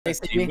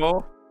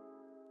Timo?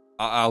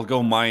 I'll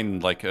go mine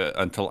like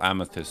until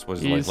Amethyst.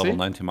 Was it like level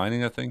 90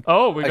 mining, I think?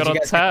 Oh, we got a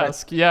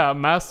task. Yeah,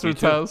 master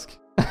task.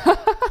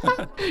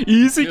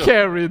 Easy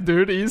carried,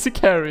 dude. Easy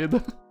carried.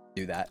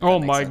 Do that. Oh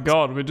my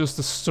god, we just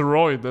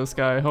destroyed this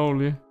guy.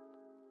 Holy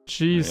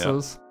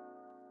Jesus.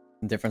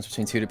 The difference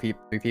between 2 to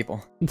 3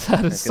 people.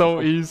 That is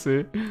so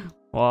easy.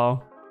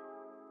 Wow.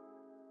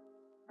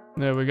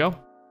 There we go.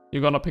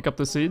 You gonna pick up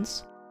the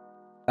seeds?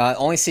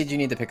 Only seed you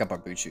need to pick up are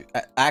boot shoot.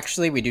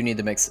 Actually, we do need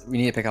to mix. We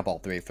need to pick up all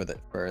 3 for this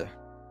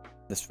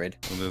raid.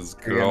 This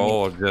girl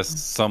or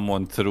just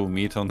someone threw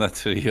meat on that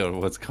tree or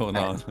what's going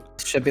on?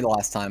 Should be the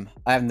last time.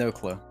 I have no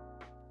clue.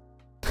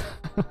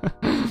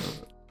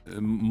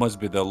 It must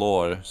be the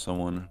lore.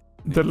 Someone.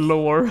 The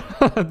lore,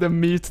 the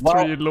meat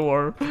tree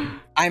lore.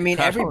 I mean,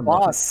 every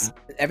boss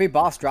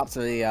drops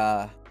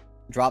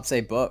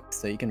a book,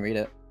 so you can read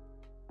it.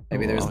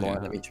 Maybe there's lore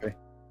in the meat tree.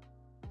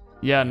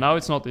 Yeah, now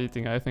it's not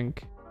eating. I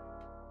think.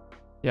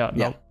 Yeah,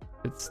 no,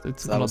 it's so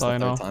gonna die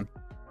now.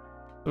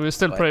 Do we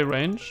still play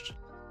ranged?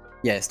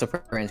 Yeah, still play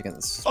range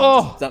against this.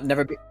 Oh!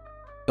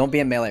 Don't be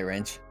in melee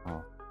range.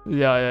 Oh.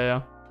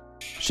 Yeah.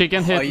 She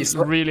can hit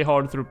really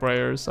hard through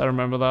prayers. I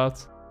remember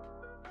that.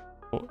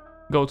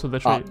 Go to the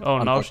tree. Oh,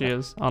 now she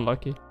is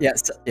unlucky.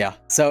 Yes, yeah.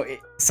 So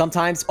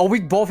sometimes, we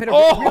both hit a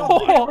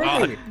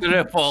ruby.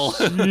 Triple.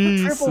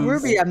 Triple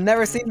ruby. I've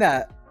never seen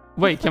that.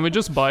 Wait, can we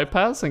just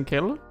bypass and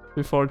kill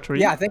before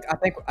tree? Yeah, I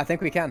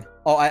think we can.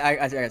 Oh, I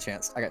got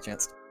chanced. I got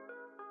chanced.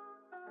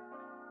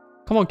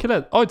 Come on, kill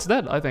it. Oh, it's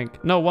dead. I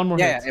think. No, one more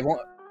hit. Yeah, it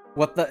won't.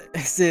 What the?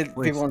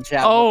 People in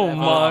chat. Oh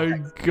my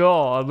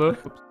god.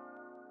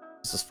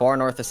 It's as far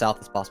north or south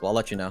as possible. I'll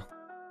let you know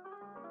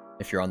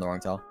if you're on the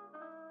wrong tile.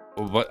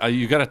 But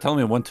you gotta tell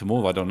me when to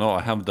move. I don't know.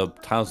 I have the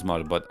tiles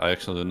modded, but I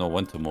actually don't know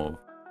when to move.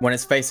 When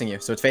it's facing you.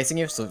 So it's facing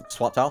you, so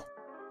swap tile.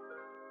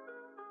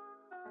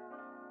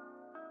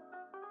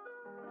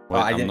 Wait,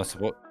 I'm not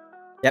supposed...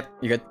 Yep,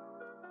 you're good.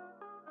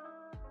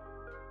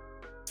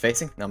 It's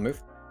facing. Now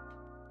move.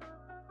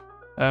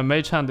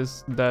 Mage hand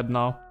is dead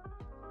now.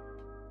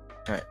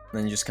 Alright,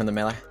 then you just come to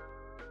melee.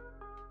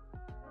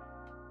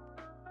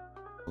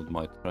 With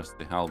my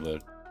trusty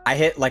halberd. I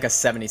hit like a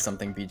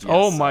 70-something BGS.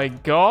 Oh my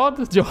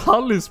god, your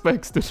Holly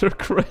specs, they're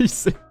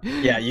crazy.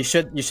 Yeah, you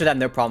should have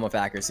no problem with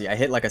accuracy. I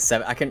hit like a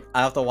 7.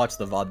 I have to watch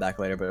the VOD back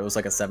later, but it was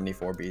like a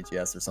 74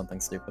 BGS or something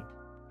stupid.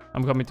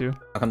 I'm coming to you.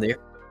 I'll come to you.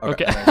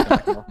 Okay.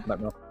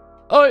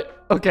 Oh,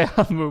 okay,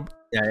 I'll move.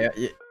 Yeah,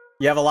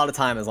 you have a lot of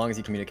time as long as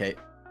you communicate.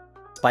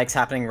 Spike's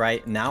happening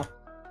right now.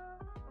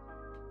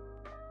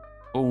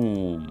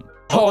 Boom.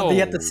 Oh, you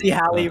have to see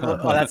Hallie.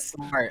 Oh, that's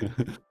smart.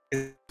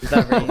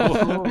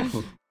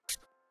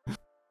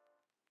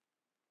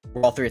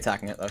 We're all 3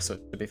 attacking it though, so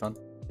it should be fun.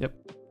 Yep.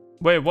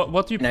 Wait,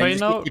 what do you play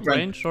now?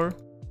 Range or?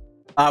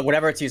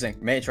 Whatever it's using.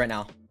 Mage right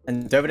now.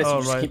 And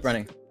D0ug, just keep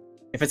running.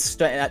 If it's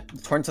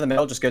turn to the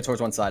middle, just go towards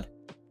one side.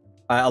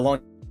 Alone,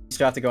 you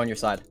still have to go on your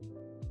side.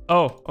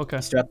 Oh, okay.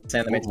 You still have to stay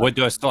on the mage side. Wait,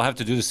 do I still have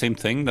to do the same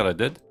thing that I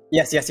did?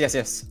 Yes.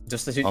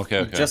 Just the two.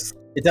 Okay.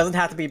 It doesn't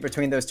have to be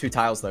between those 2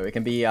 tiles though. It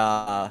can be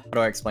how do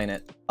I explain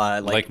it?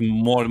 Like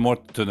more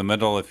to the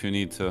middle if you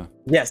need to.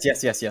 Yes.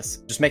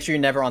 Just make sure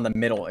you're never on the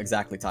middle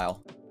exactly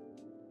tile.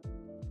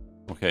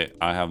 Okay,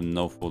 I have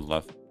no food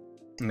left.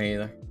 Me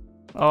either.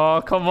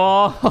 Oh, come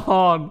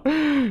on!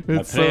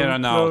 It's so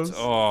close.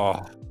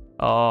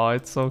 Oh,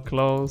 it's so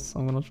close.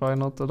 I'm gonna try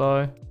not to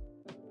die.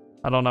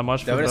 I don't have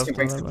much food left. D0ug can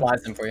bring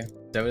supplies in for you.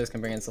 D0ug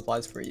can bring in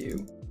supplies for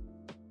you.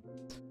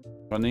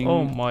 Running.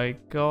 Oh my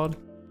god.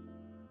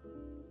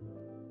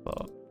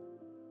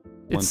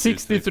 It's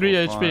 63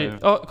 HP.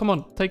 Oh, come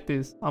on, take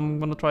these. I'm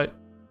gonna try.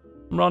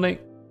 I'm running.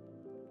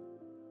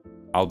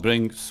 I'll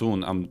bring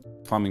soon. I'm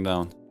climbing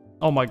down.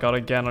 Oh my god,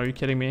 again, are you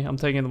kidding me? I'm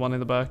taking the one in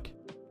the back.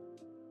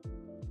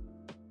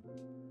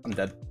 I'm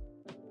dead.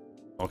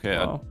 Okay,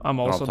 I'm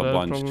also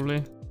dead,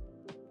 probably.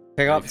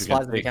 Pick up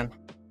supplies if you can.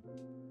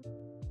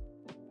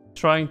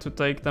 Trying to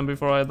take them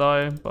before I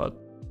die, but...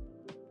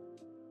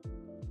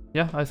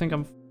 Yeah, I think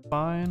I'm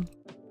fine.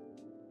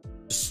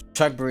 Just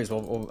chug brews.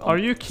 Are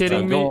you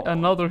kidding me?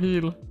 Another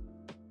heal.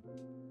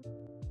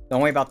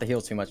 Don't worry about the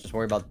heal too much, just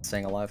worry about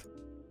staying alive.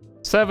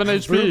 7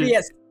 HP!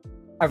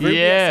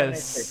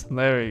 Yes!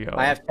 There we go.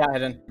 I have chat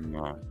hidden.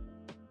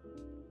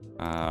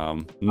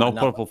 No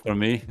purple for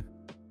me.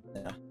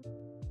 Yeah.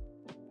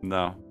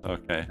 No,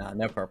 okay. Nah,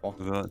 no purple.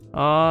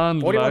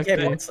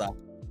 41k points though.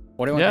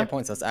 41k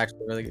points, that's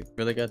actually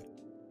really good.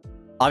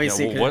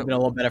 Obviously, it could have been a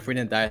little better if we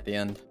didn't die at the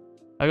end.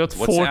 I got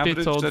 40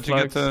 total that you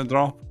get to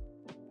drop?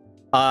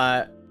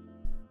 How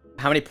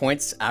many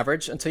points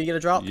average until you get a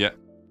drop?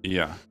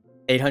 Yeah.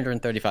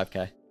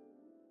 835k.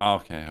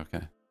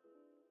 Okay.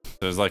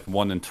 There's like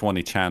 1 in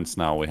 20 chance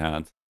now we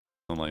had.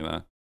 Something like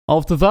that.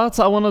 After that,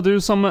 I want to do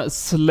some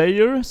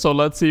Slayer. So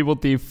let's see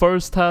what the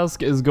first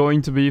task is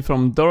going to be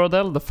from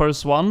D0ug, the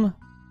first one.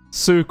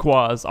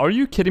 Suquas, are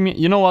you kidding me?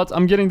 You know what?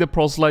 I'm getting the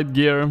proselyte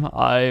gear.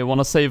 I want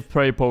to save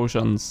prey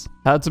potions.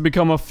 Had to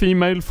become a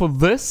female for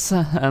this,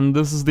 and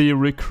this is the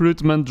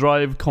recruitment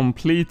drive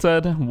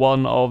completed,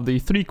 one of the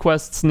 3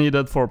 quests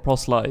needed for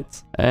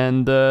proselyte.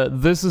 And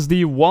this is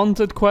the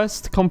wanted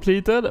quest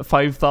completed,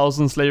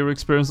 5,000 Slayer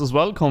experience as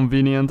well,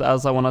 convenient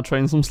as I want to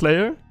train some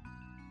Slayer.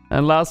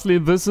 And lastly,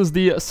 this is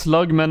the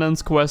Slug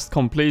Menace quest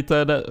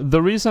completed.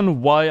 The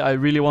reason why I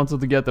really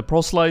wanted to get the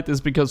proselyte is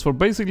because for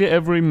basically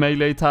every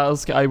melee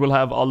task I will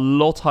have a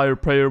lot higher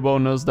prayer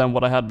bonus than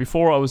what I had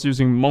before. I was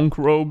using monk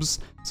robes,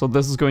 so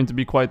this is going to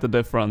be quite the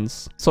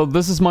difference. So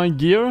this is my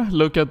gear.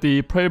 Look at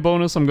the prayer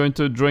bonus. I'm going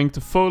to drink to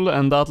full,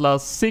 and that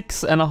lasts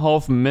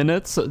 6.5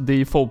 minutes,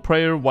 the full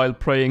prayer, while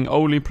praying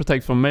only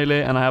protect from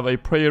melee, and I have a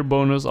prayer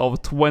bonus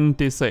of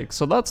 26,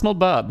 so that's not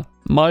bad.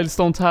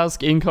 Milestone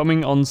task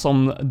incoming on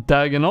some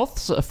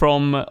Dagonoths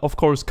from, of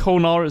course,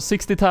 Konar.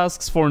 60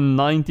 tasks for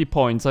 90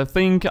 points. I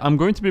think I'm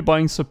going to be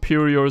buying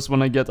superiors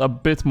when I get a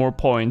bit more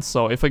points,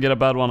 so if I get a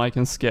bad one I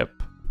can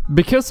skip.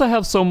 Because I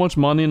have so much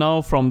money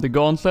now from the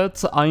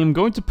gauntlet, I am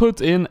going to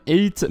put in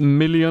 8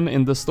 million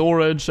in the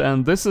storage,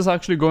 and this is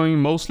actually going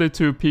mostly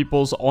to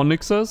people's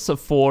onyxes,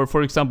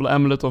 for example,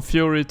 Amulet of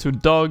Fury to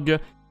D0ug,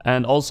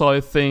 and also I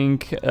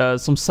think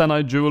some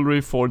Senite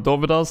jewelry for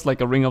Dovidas,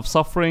 like a Ring of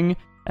Suffering.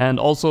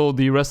 And also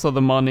the rest of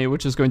the money,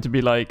 which is going to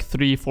be like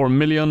 3-4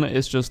 million,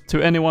 is just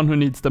to anyone who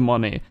needs the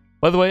money.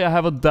 By the way, I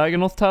have a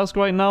Dagonoth task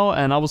right now,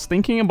 and I was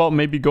thinking about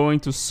maybe going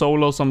to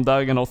solo some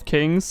Dagonoth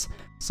kings.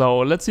 So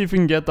let's see if we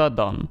can get that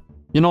done.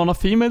 You know, on a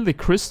female, the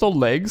crystal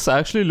legs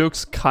actually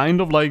looks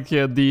kind of like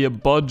the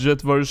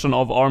budget version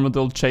of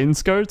Armadillo chain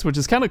skirt, which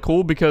is kind of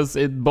cool because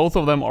both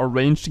of them are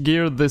ranged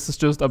gear. This is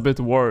just a bit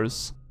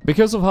worse.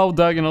 Because of how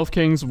Dagonoth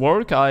Kings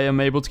work, I am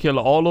able to kill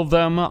all of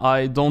them.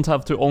 I don't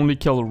have to only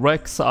kill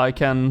Rex. I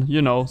can,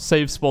 you know,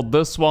 save spot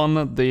this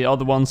one. The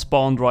other one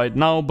spawned right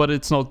now, but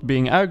it's not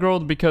being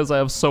aggroed because I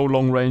have so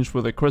long range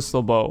with a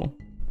crystal bow.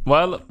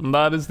 Well,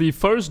 that is the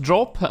first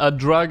drop, a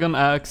dragon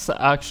axe.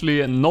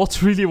 Actually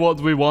not really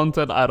what we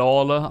wanted at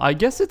all. I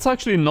guess it's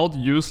actually not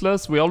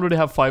useless. We already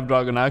have 5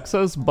 dragon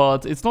axes,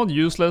 but it's not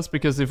useless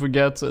because if we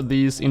get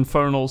these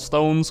infernal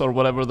stones or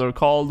whatever they're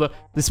called,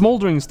 the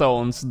smoldering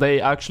stones, they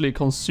actually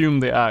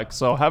consume the axe,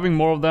 so having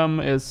more of them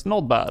is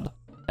not bad.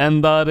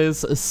 And that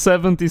is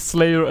 70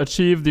 Slayer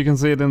achieved. You can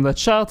see it in the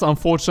chat.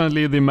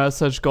 Unfortunately, the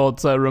message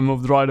got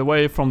removed right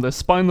away from the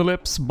spinal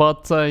lips,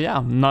 but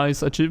yeah,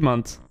 nice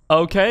achievement.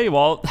 Okay,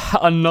 well,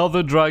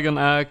 another dragon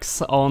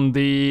axe on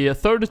the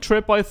 3rd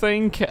trip, I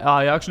think.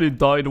 I actually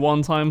died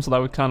one time, so that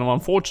was kind of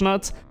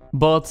unfortunate.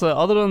 But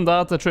other than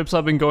that, the trips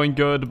have been going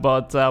good,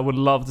 but I would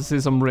love to see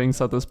some rings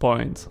at this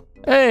point.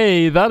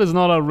 Hey, that is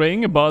not a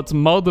ring, but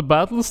Mud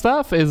Battle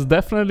Staff is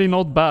definitely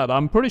not bad.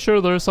 I'm pretty sure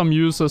there's some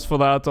uses for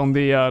that on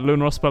the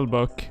Lunar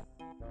Spellbook.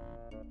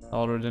 I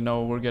already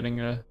know we're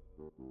getting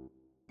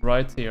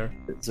right here.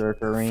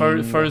 Berserker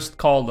ring. First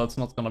call, that's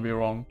not gonna be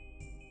wrong.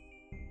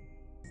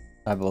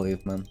 I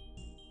believe, man.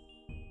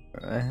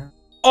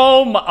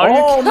 Oh my!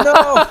 Oh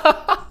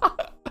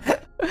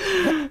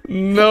no!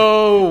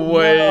 No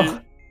way!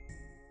 No.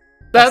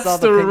 That's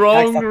the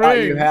wrong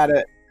ring. You had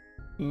it.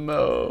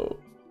 No.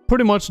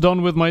 Pretty much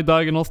done with my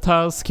Dagonoth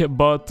task,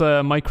 but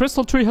my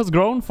crystal tree has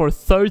grown for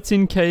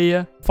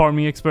 13k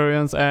farming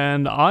experience,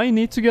 and I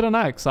need to get an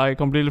axe. I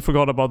completely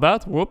forgot about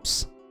that.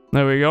 Whoops.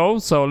 There we go.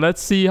 So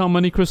let's see how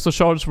many crystal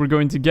shards we're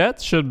going to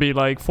get. Should be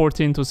like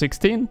 14 to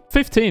 16.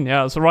 15,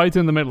 yeah, so right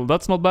in the middle.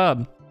 That's not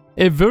bad.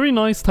 A very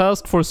nice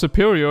task for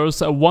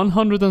superiors,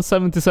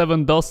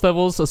 177 dust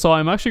devils, so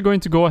I'm actually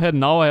going to go ahead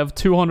now. I have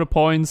 200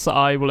 points,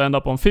 I will end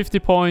up on 50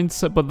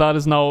 points, but that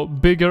is now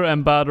bigger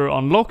and badder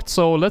unlocked,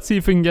 so let's see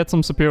if we can get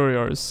some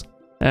superiors.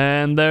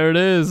 And there it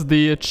is,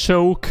 the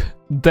Choke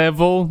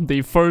Devil,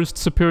 the first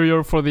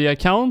superior for the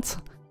account.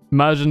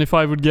 Imagine if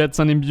I would get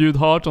an imbued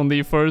heart on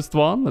the first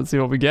one. Let's see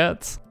what we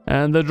get.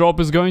 And the drop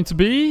is going to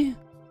be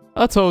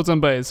a totem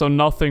base, so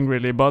nothing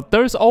really, but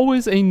there's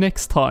always a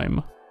next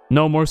time.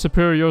 No more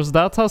superiors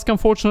that task,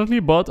 unfortunately,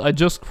 but I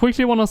just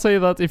quickly want to say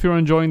that if you're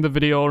enjoying the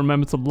video,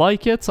 remember to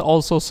like it.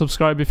 Also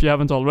subscribe if you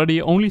haven't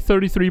already. Only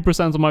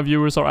 33% of my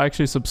viewers are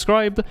actually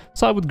subscribed,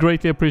 so I would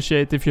greatly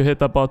appreciate if you hit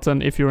that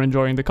button if you're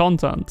enjoying the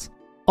content.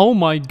 Oh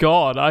my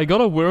god, I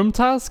got a worm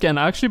task, and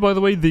actually, by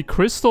the way, the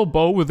crystal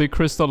bow with the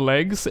crystal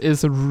legs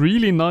is a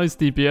really nice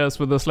DPS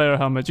with the Slayer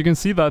helmet. You can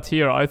see that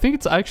here. I think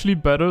it's actually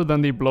better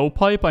than the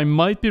blowpipe. I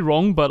might be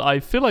wrong, but I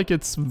feel like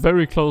it's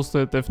very close to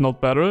it, if not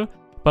better.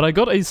 But I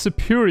got a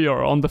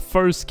superior on the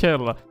first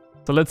kill,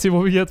 so let's see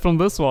what we get from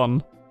this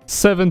one.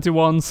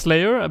 71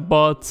 Slayer,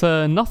 but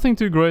nothing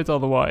too great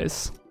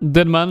otherwise.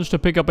 Did manage to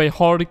pick up a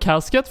hard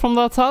casket from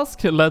that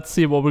task. Let's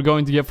see what we're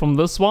going to get from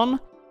this one.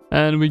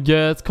 And we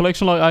get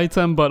collection log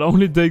item, but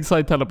only dig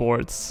site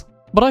teleports.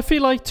 But I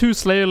feel like 2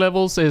 Slayer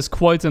levels is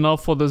quite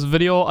enough for this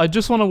video. I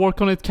just want to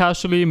work on it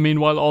casually,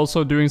 meanwhile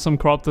also doing some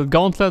corrupted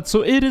gauntlet.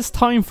 So it is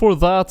time for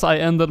that. I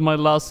ended my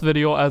last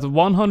video at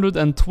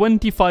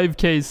 125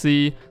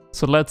 KC.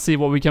 So let's see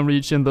what we can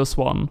reach in this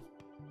one.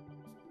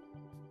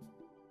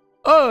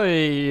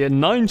 Oi,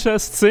 9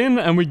 chests in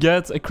and we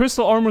get a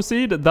crystal armor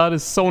seed. That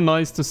is so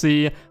nice to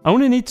see. I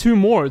only need 2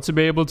 more to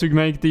be able to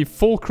make the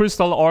full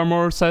crystal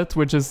armor set,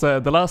 which is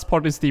the last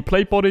part is the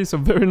plate body, so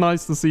very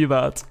nice to see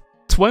that.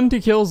 20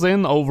 kills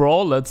in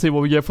overall. Let's see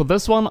what we get for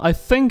this one. I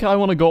think I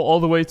want to go all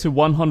the way to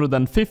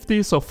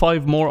 150, so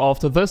 5 more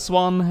after this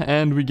one,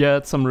 and we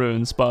get some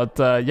runes. But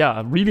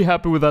yeah, really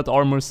happy with that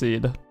armor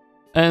seed.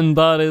 And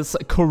that is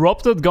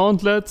Corrupted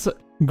Gauntlet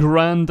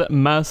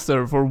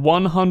Grandmaster for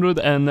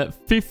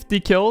 150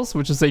 kills,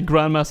 which is a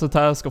Grandmaster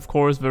task, of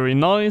course, very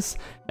nice.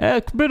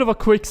 A bit of a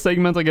quick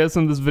segment, I guess,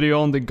 in this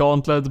video on the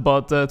Gauntlet,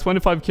 but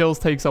 25 kills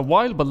takes a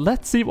while, but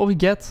let's see what we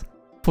get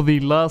for the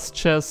last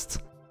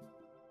chest.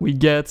 We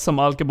get some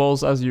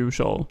Alkeballs as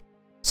usual.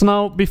 So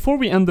now, before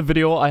we end the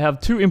video, I have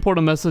 2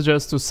 important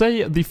messages to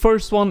say. The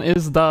first one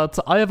is that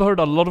I have heard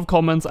a lot of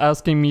comments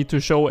asking me to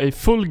show a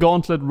full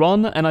Gauntlet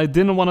run, and I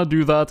didn't want to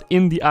do that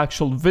in the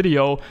actual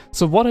video.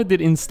 So what I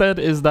did instead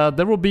is that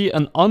there will be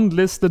an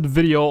unlisted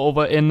video of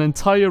an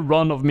entire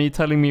run of me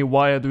telling me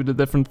why I do the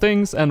different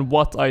things and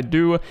what I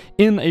do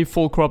in a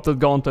full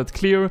Corrupted Gauntlet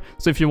clear.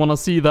 So if you want to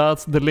see that,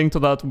 the link to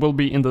that will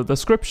be in the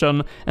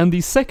description. And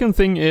the second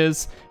thing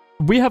is,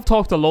 we have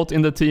talked a lot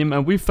in the team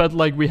and we felt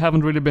like we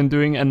haven't really been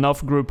doing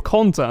enough group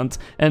content,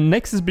 and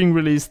next is being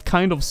released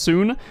kind of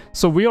soon,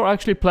 so we are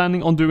actually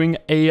planning on doing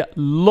a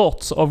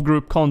lot of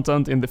group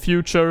content in the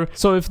future.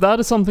 So if that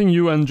is something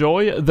you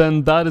enjoy,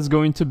 then that is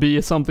going to be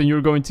something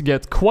you're going to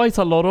get quite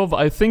a lot of.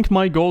 I think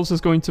my goals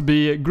is going to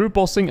be group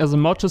bossing as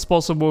much as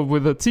possible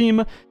with the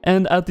team,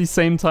 and at the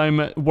same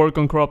time work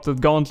on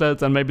Corrupted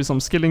Gauntlet and maybe some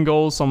skilling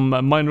goals, some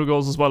minor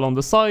goals as well on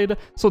the side.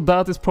 So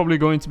that is probably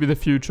going to be the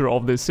future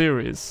of this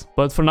series.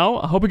 But for now,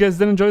 I hope you guys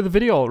did enjoy the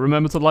video.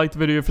 Remember to like the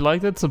video if you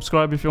liked it,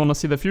 subscribe if you want to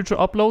see the future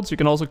uploads. You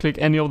can also click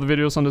any of the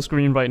videos on the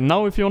screen right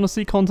now if you want to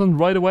see content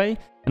right away.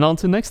 And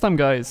until next time,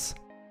 guys,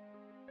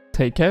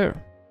 take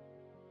care.